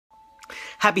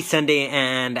Happy Sunday,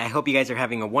 and I hope you guys are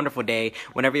having a wonderful day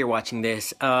whenever you're watching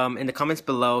this. In the comments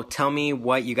below, tell me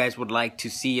what you guys would like to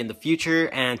see in the future.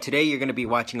 And today you're going to be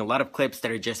watching a lot of clips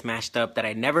that are just mashed up that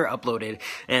I never uploaded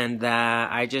and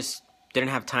that I just didn't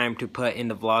have time to put in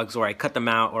the vlogs, or I cut them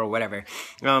out or whatever.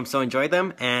 So enjoy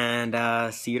them, and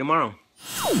see you tomorrow.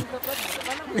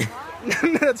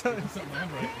 That's how it's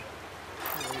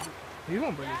he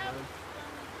won't bring his leg.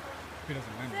 If he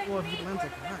doesn't land it. Well, if he lands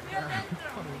like that, yeah.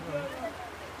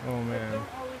 Oh man.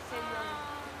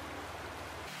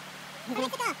 Can you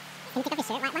take off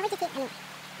your shirt? Why would you keep?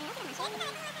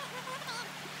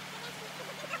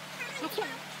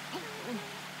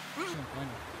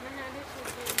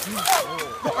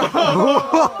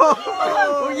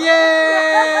 Oh, yay!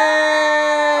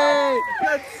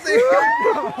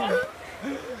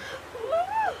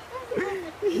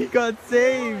 He got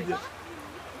saved.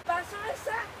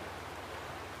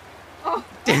 Oh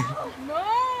no!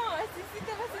 Así sí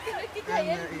te vas a tener que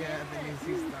caer. Yeah, then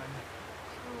he's done.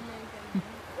 Oh my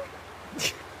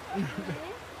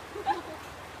god.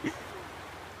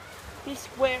 He's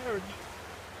squared.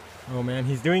 Oh man,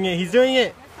 he's doing it, he's doing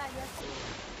it!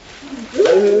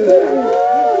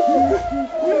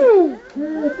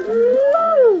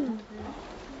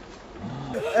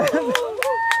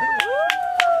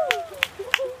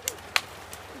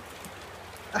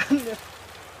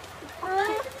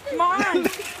 Come on!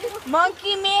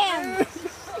 Monkey man!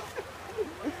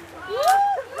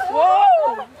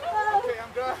 Whoa! Okay,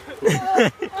 I'm done.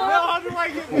 No, how do I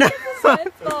get No.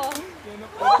 Let's go.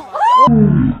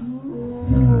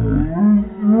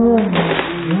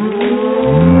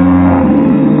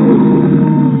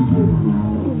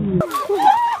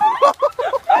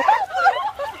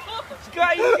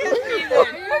 Scott, you can't be there.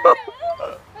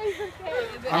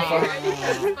 I'm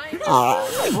fine.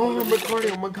 Oh, I'm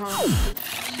recording. Oh my god.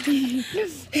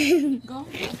 Go.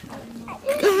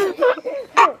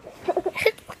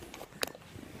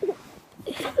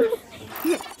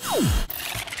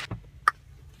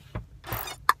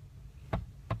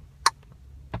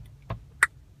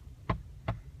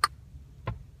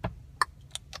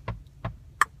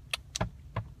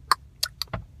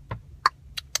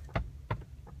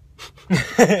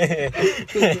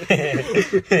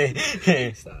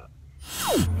 Stop.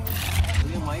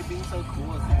 Look at Mike being so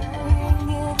cool.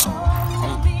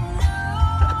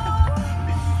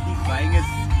 He's buying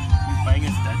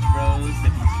his Dutch Bros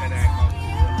and he's trying to act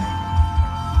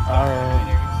all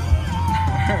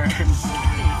cool.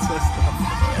 So stop.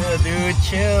 Yeah, dude,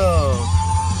 chill.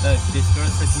 Look, this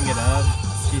girl's hooking it up.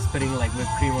 She's putting like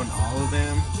whipped cream on all of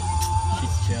them.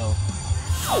 She's chill.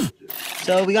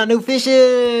 So we got new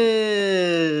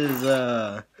fishes.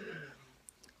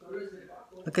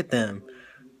 Look at them.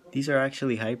 These are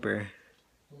actually hyper.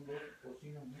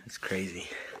 It's crazy.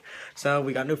 So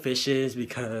we got new fishes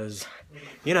because,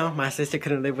 you know, my sister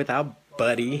couldn't live without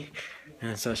Buddy,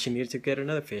 and so she needed to get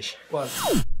another fish. What?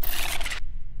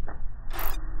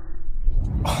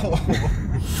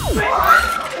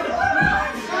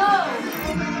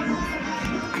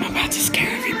 I'm about to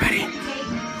scare everybody.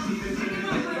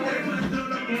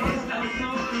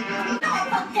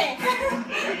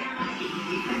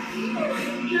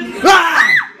 Ah!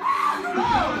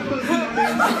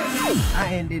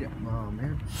 I ended it. Oh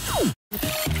man.